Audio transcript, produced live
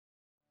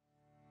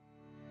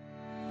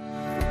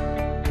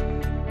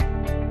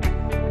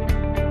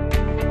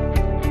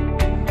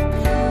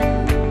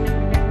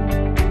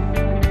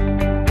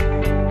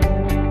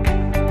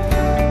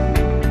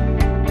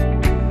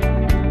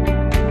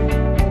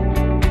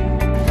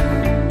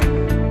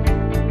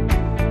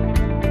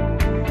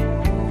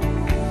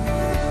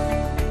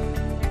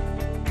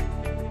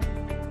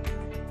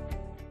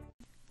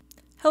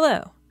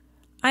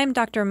I am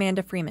Dr.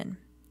 Amanda Freemen.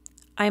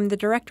 I am the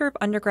Director of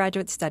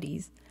Undergraduate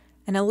Studies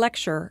and a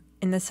lecturer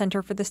in the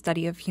Center for the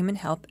Study of Human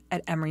Health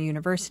at Emory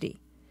University.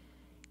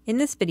 In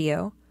this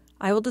video,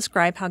 I will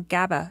describe how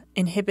GABA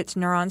inhibits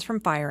neurons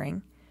from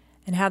firing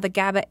and how the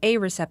GABA-A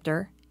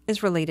receptor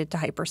is related to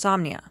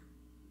hypersomnia.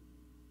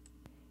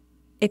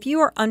 If you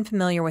are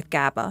unfamiliar with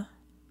GABA,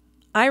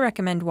 I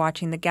recommend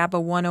watching the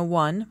GABA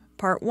 101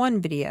 Part 1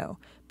 video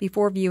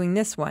before viewing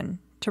this one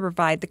to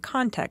provide the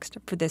context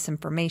for this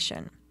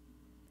information.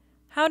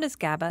 How does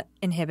GABA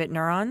inhibit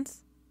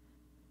neurons?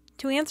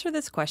 To answer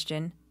this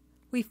question,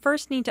 we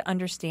first need to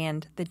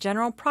understand the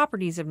general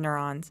properties of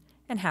neurons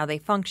and how they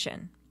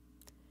function.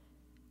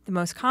 The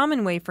most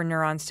common way for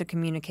neurons to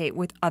communicate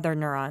with other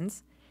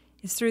neurons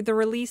is through the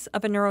release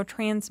of a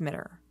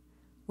neurotransmitter,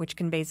 which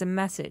conveys a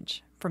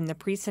message from the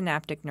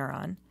presynaptic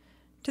neuron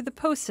to the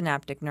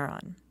postsynaptic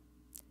neuron.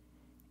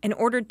 In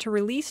order to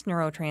release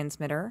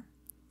neurotransmitter,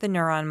 the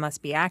neuron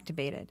must be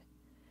activated.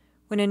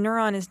 When a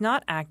neuron is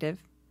not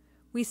active,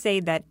 we say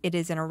that it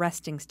is in a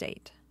resting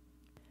state.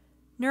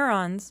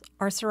 Neurons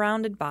are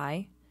surrounded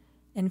by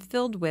and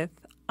filled with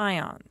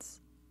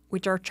ions,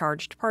 which are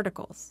charged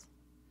particles.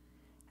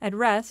 At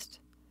rest,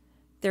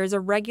 there is a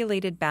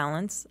regulated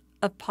balance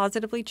of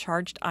positively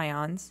charged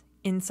ions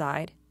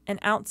inside and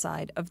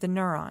outside of the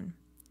neuron.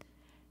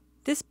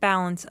 This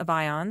balance of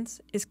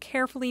ions is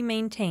carefully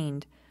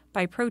maintained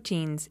by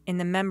proteins in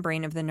the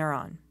membrane of the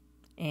neuron,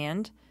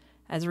 and,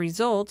 as a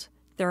result,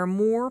 there are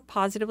more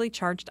positively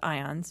charged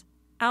ions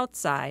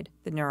outside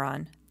the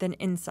neuron than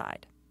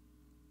inside.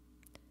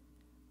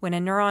 When a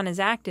neuron is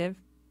active,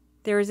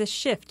 there is a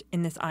shift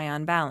in this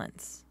ion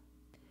balance.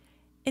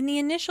 In the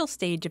initial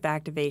stage of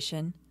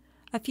activation,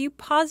 a few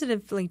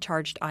positively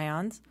charged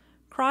ions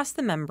cross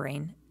the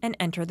membrane and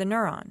enter the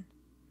neuron.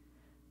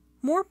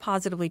 More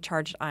positively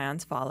charged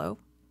ions follow,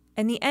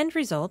 and the end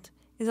result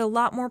is a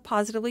lot more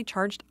positively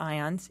charged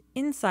ions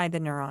inside the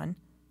neuron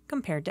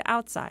compared to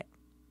outside.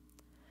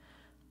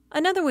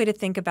 Another way to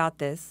think about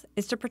this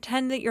is to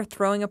pretend that you're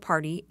throwing a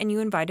party and you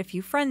invite a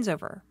few friends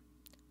over.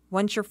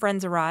 Once your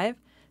friends arrive,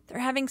 they're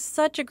having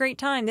such a great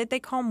time that they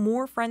call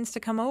more friends to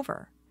come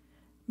over.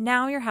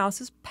 Now your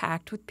house is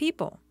packed with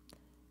people,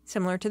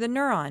 similar to the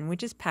neuron,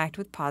 which is packed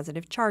with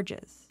positive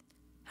charges.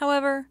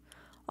 However,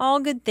 all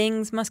good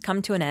things must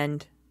come to an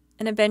end,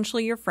 and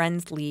eventually your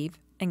friends leave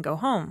and go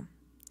home.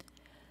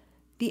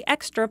 The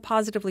extra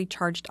positively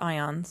charged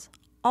ions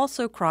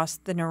also cross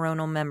the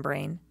neuronal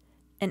membrane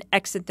and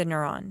exit the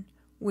neuron,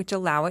 which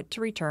allow it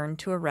to return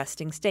to a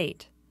resting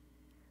state.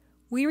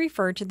 We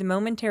refer to the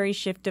momentary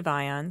shift of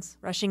ions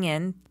rushing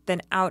in,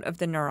 then out of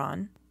the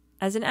neuron,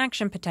 as an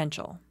action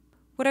potential.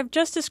 What I've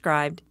just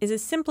described is a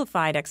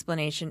simplified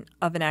explanation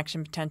of an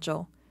action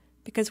potential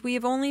because we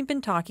have only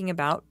been talking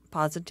about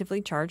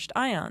positively charged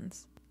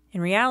ions.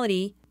 In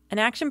reality, an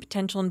action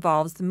potential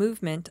involves the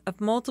movement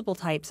of multiple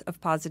types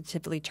of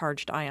positively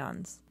charged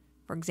ions,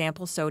 for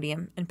example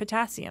sodium and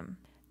potassium,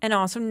 and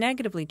also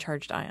negatively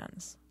charged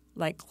ions,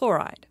 like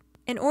chloride.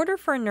 In order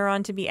for a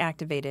neuron to be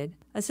activated,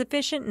 a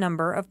sufficient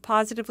number of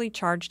positively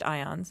charged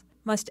ions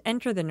must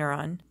enter the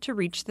neuron to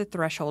reach the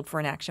threshold for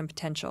an action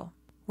potential.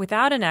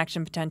 Without an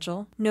action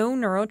potential, no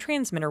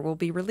neurotransmitter will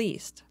be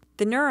released.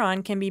 The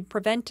neuron can be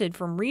prevented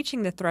from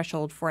reaching the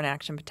threshold for an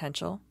action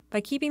potential by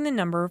keeping the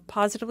number of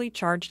positively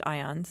charged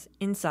ions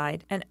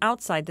inside and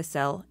outside the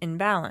cell in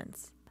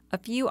balance. A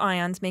few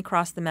ions may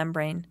cross the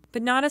membrane,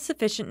 but not a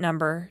sufficient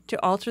number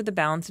to alter the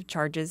balance of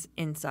charges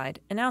inside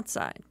and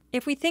outside.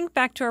 If we think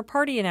back to our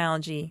party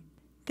analogy,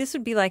 this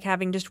would be like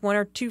having just one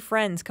or two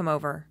friends come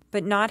over,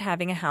 but not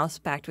having a house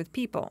packed with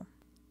people.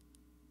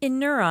 In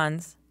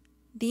neurons,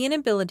 the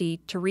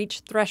inability to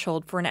reach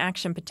threshold for an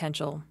action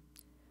potential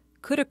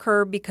could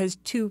occur because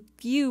too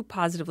few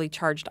positively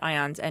charged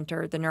ions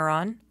enter the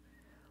neuron,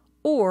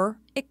 or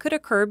it could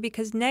occur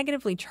because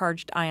negatively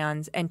charged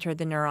ions enter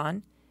the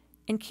neuron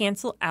and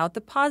cancel out the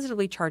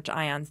positively charged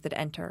ions that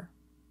enter.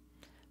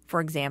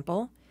 For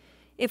example,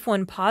 if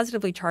one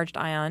positively charged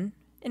ion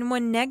and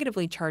one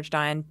negatively charged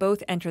ion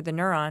both enter the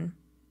neuron,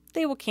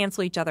 they will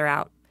cancel each other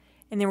out,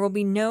 and there will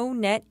be no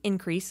net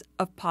increase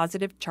of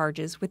positive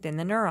charges within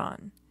the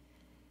neuron.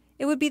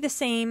 It would be the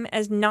same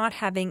as not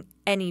having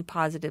any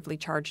positively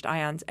charged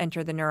ions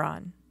enter the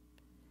neuron.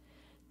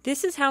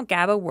 This is how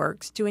GABA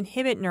works to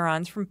inhibit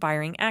neurons from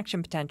firing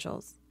action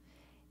potentials.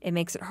 It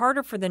makes it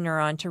harder for the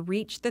neuron to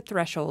reach the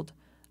threshold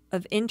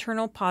of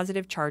internal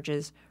positive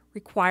charges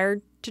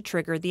required to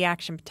trigger the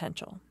action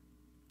potential.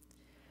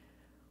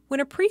 When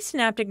a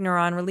presynaptic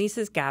neuron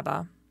releases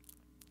GABA,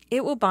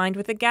 it will bind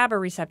with a GABA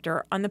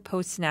receptor on the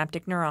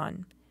postsynaptic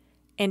neuron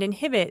and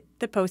inhibit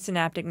the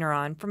postsynaptic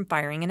neuron from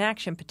firing an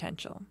action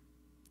potential.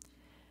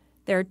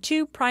 There are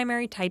two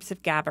primary types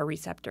of GABA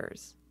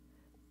receptors.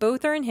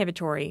 Both are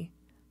inhibitory,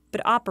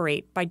 but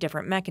operate by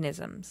different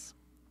mechanisms.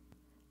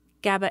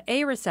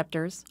 GABA-A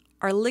receptors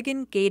are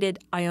ligand-gated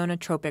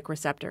ionotropic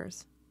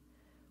receptors.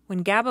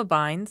 When GABA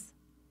binds,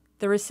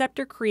 the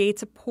receptor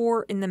creates a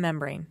pore in the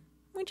membrane,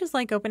 which is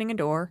like opening a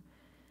door,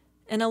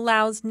 and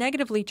allows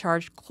negatively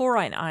charged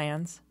chloride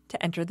ions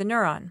to enter the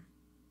neuron.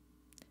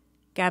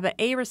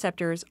 GABA-A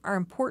receptors are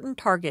important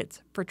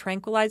targets for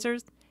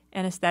tranquilizers,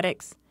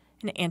 anesthetics,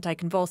 and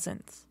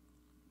anticonvulsants.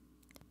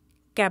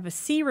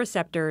 GABA-C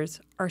receptors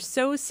are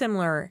so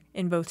similar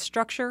in both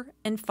structure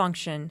and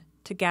function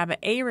to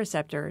GABA-A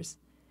receptors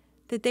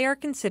that they are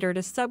considered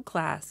a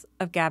subclass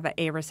of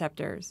GABA-A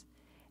receptors,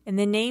 and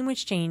the name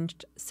was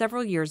changed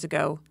several years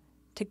ago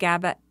to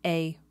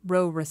GABA-A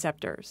Rho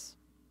receptors.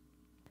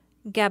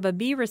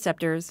 GABA-B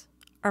receptors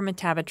are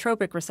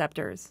metabotropic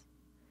receptors.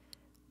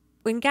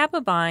 When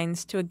GABA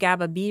binds to a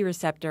GABA-B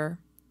receptor,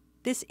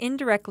 this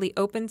indirectly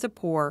opens a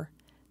pore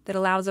that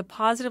allows a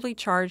positively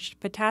charged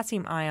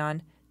potassium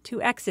ion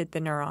to exit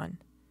the neuron.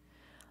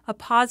 A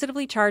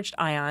positively charged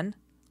ion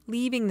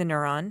leaving the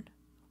neuron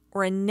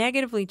or a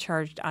negatively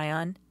charged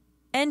ion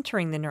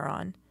entering the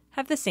neuron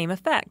have the same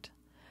effect.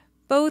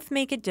 Both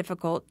make it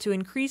difficult to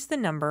increase the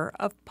number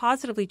of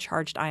positively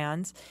charged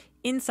ions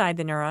inside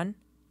the neuron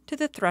to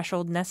the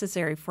threshold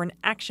necessary for an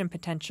action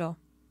potential.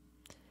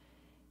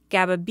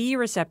 GABA-B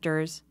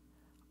receptors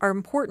are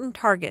important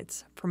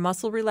targets for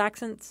muscle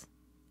relaxants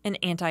and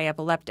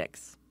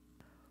anti-epileptics.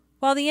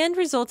 While the end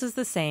result is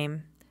the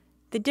same,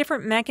 the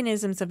different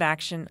mechanisms of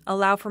action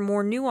allow for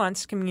more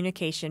nuanced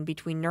communication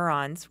between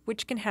neurons,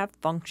 which can have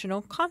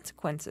functional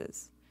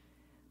consequences.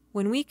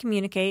 When we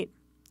communicate,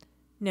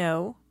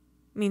 no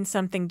means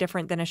something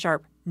different than a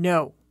sharp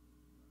no,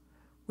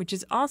 which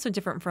is also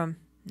different from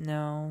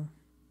no.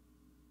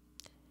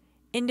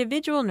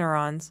 Individual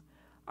neurons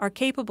are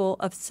capable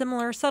of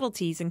similar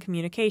subtleties in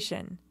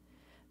communication.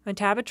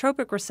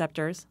 Metabotropic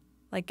receptors,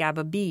 like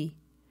GABA-B,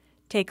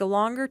 take a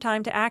longer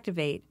time to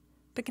activate,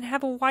 but can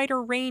have a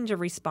wider range of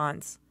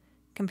response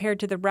compared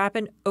to the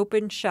rapid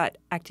open-shut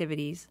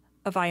activities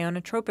of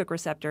ionotropic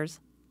receptors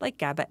like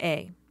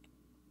GABA-A.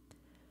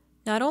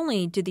 Not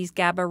only do these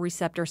GABA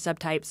receptor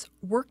subtypes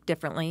work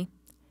differently,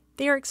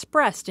 they are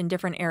expressed in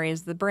different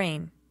areas of the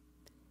brain.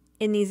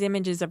 In these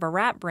images of a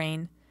rat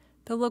brain,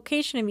 the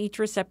location of each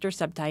receptor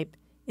subtype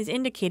is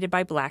indicated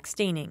by black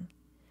staining.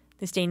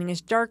 The staining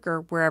is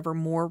darker wherever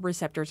more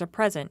receptors are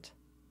present.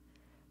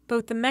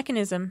 Both the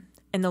mechanism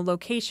and the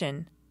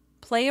location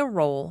play a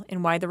role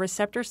in why the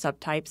receptor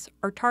subtypes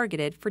are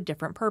targeted for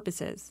different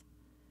purposes.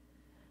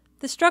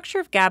 The structure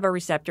of GABA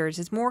receptors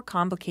is more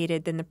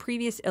complicated than the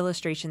previous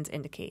illustrations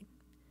indicate.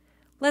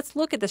 Let's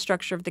look at the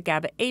structure of the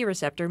GABA-A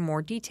receptor in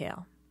more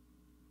detail.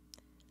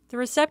 The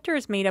receptor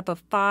is made up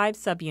of 5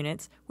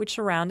 subunits which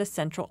surround a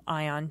central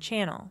ion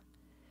channel.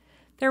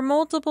 There are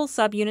multiple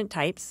subunit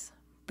types,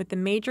 but the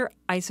major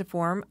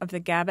isoform of the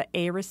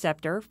GABA-A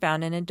receptor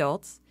found in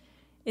adults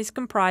is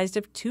comprised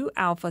of 2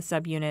 alpha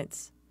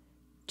subunits,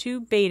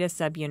 2 beta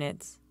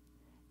subunits,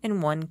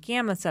 and 1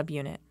 gamma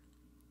subunit.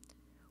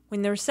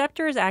 When the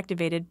receptor is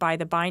activated by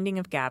the binding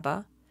of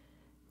GABA,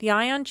 the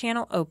ion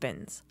channel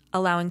opens,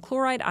 allowing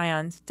chloride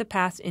ions to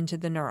pass into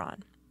the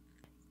neuron.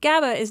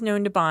 GABA is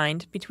known to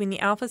bind between the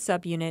alpha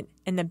subunit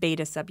and the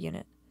beta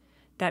subunit.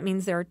 That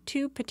means there are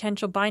 2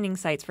 potential binding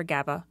sites for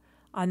GABA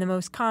on the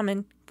most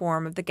common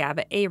form of the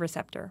GABA-A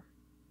receptor,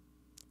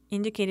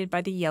 indicated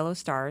by the yellow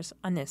stars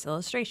on this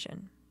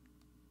illustration.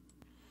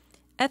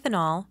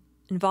 Ethanol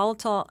and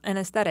volatile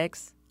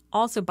anesthetics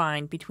also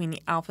bind between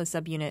the alpha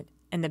subunit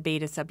and the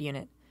beta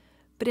subunit,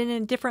 but in a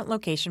different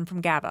location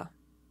from GABA,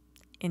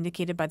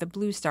 indicated by the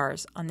blue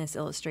stars on this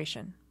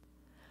illustration.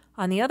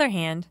 On the other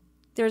hand,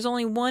 there is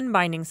only one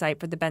binding site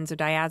for the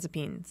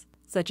benzodiazepines,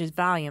 such as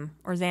Valium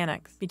or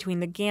Xanax,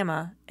 between the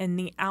gamma and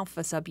the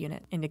alpha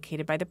subunit,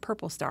 indicated by the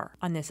purple star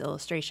on this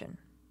illustration.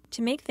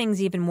 To make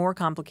things even more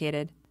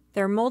complicated,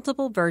 there are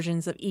multiple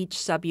versions of each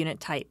subunit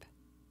type.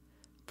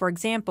 For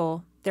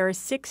example, there are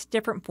 6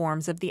 different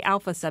forms of the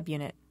alpha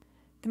subunit.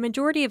 The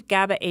majority of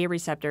GABA-A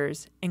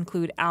receptors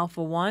include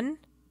alpha-1,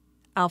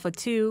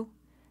 alpha-2,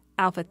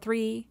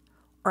 alpha-3,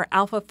 or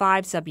alpha-5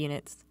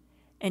 subunits,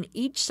 and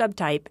each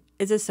subtype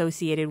is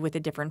associated with a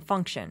different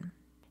function.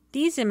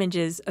 These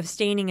images of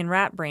staining in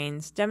rat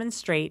brains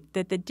demonstrate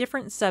that the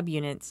different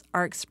subunits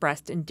are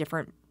expressed in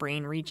different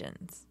brain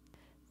regions.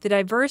 The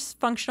diverse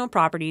functional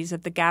properties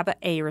of the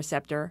GABA-A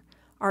receptor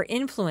are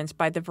influenced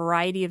by the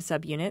variety of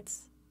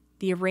subunits,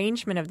 the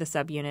arrangement of the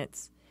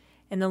subunits,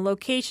 and the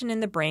location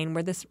in the brain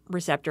where this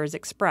receptor is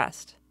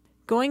expressed.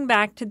 Going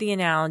back to the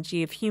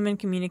analogy of human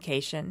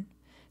communication,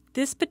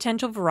 this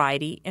potential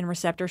variety in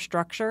receptor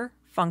structure,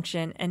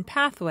 function, and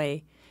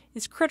pathway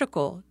is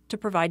critical to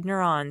provide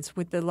neurons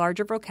with the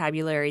larger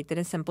vocabulary than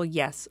a simple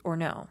yes or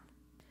no.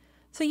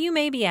 So you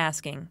may be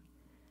asking,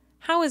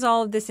 how is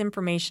all of this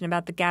information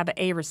about the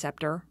GABA-A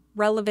receptor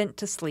relevant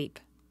to sleep?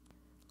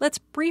 Let's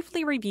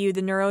briefly review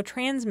the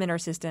neurotransmitter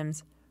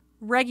systems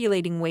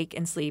regulating wake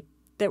and sleep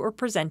that were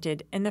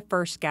presented in the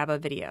first GABA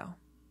video.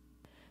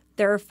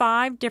 There are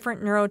 5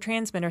 different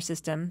neurotransmitter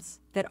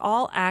systems that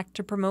all act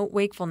to promote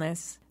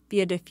wakefulness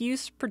via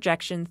diffuse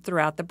projections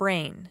throughout the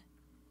brain: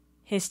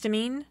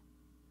 histamine,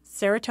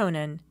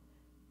 serotonin,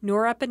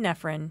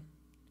 norepinephrine,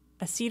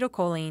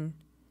 acetylcholine,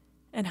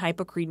 and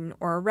hypocretin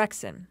or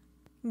orexin.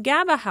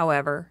 GABA,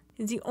 however,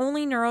 is the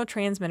only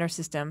neurotransmitter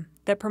system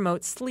that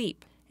promotes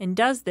sleep and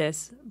does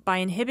this by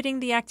inhibiting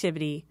the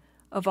activity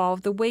of all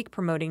of the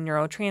wake-promoting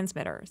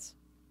neurotransmitters.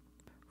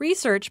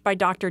 Research by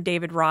Dr.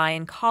 David Rye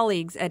and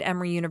colleagues at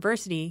Emory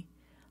University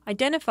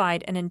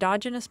identified an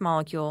endogenous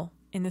molecule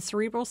in the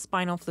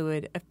cerebrospinal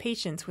fluid of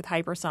patients with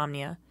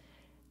hypersomnia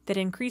that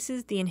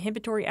increases the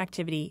inhibitory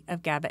activity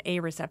of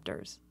GABA-A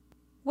receptors.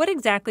 What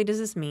exactly does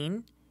this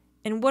mean,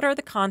 and what are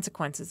the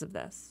consequences of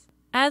this?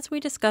 As we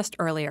discussed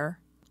earlier,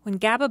 when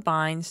GABA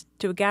binds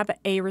to a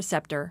GABA-A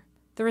receptor,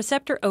 the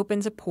receptor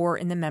opens a pore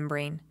in the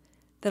membrane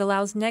that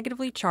allows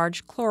negatively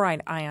charged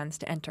chloride ions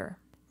to enter.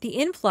 The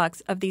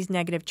influx of these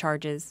negative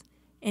charges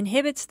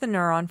inhibits the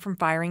neuron from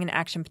firing an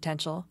action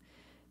potential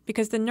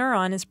because the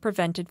neuron is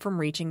prevented from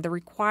reaching the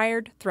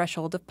required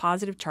threshold of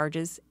positive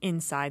charges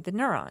inside the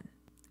neuron.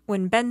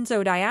 When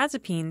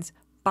benzodiazepines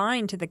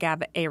bind to the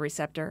GABA-A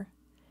receptor,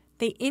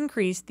 they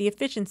increase the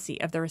efficiency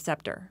of the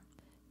receptor.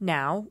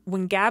 Now,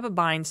 when GABA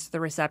binds to the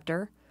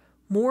receptor,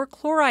 more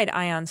chloride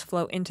ions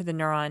flow into the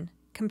neuron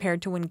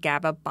compared to when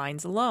GABA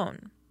binds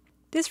alone.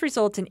 This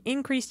results in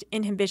increased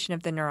inhibition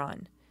of the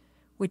neuron,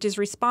 which is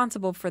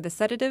responsible for the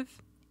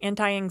sedative,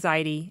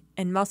 anti-anxiety,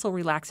 and muscle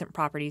relaxant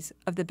properties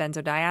of the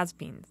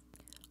benzodiazepines.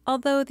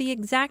 Although the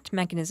exact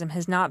mechanism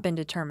has not been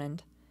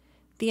determined,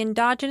 the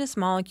endogenous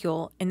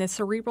molecule in the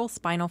cerebral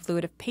spinal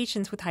fluid of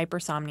patients with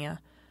hypersomnia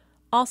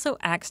also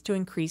acts to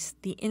increase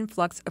the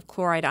influx of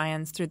chloride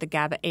ions through the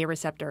GABA-A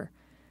receptor,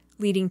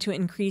 leading to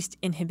increased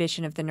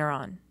inhibition of the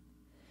neuron.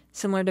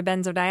 Similar to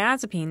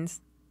benzodiazepines,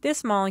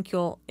 this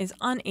molecule is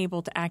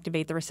unable to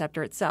activate the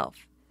receptor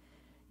itself.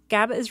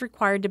 GABA is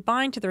required to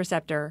bind to the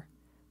receptor,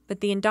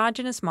 but the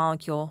endogenous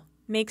molecule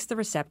makes the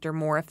receptor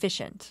more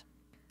efficient.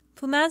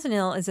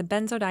 Flumazenil is a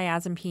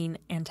benzodiazepine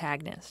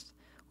antagonist,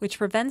 which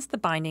prevents the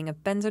binding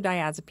of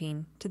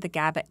benzodiazepine to the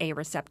GABA-A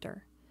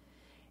receptor.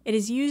 It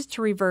is used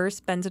to reverse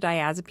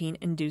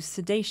benzodiazepine-induced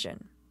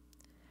sedation.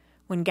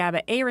 When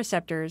GABA-A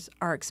receptors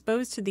are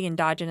exposed to the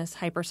endogenous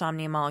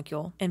hypersomnia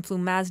molecule and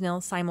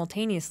flumazenil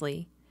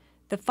simultaneously,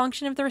 the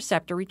function of the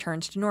receptor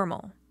returns to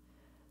normal.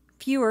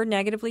 Fewer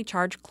negatively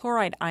charged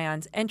chloride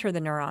ions enter the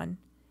neuron,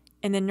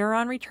 and the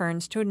neuron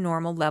returns to a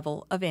normal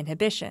level of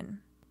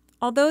inhibition.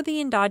 Although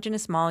the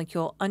endogenous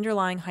molecule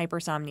underlying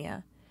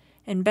hypersomnia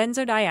and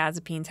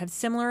benzodiazepines have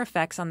similar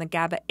effects on the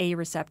GABA-A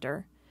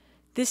receptor,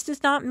 this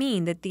does not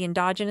mean that the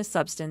endogenous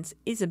substance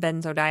is a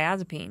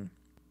benzodiazepine.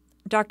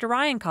 Dr.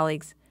 Rye and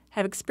colleagues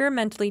have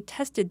experimentally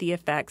tested the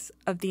effects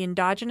of the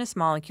endogenous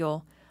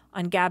molecule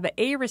on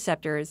GABA-A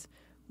receptors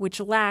which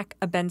lack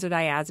a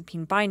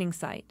benzodiazepine binding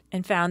site,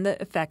 and found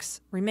that effects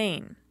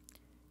remain.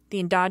 The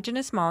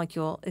endogenous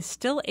molecule is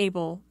still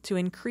able to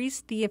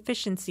increase the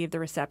efficiency of the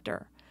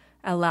receptor,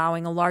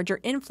 allowing a larger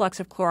influx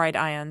of chloride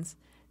ions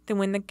than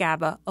when the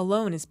GABA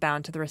alone is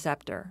bound to the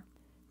receptor.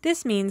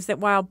 This means that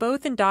while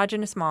both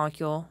endogenous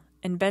molecule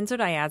and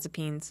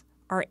benzodiazepines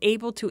are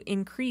able to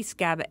increase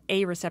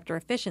GABA-A receptor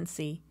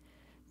efficiency,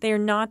 they are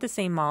not the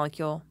same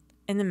molecule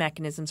and the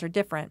mechanisms are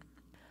different.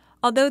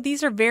 Although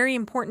these are very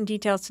important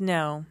details to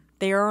know,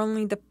 they are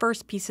only the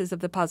first pieces of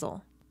the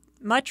puzzle.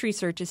 Much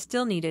research is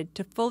still needed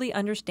to fully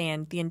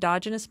understand the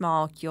endogenous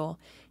molecule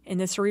in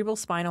the cerebral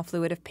spinal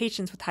fluid of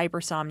patients with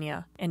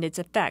hypersomnia and its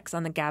effects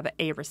on the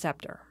GABA-A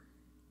receptor.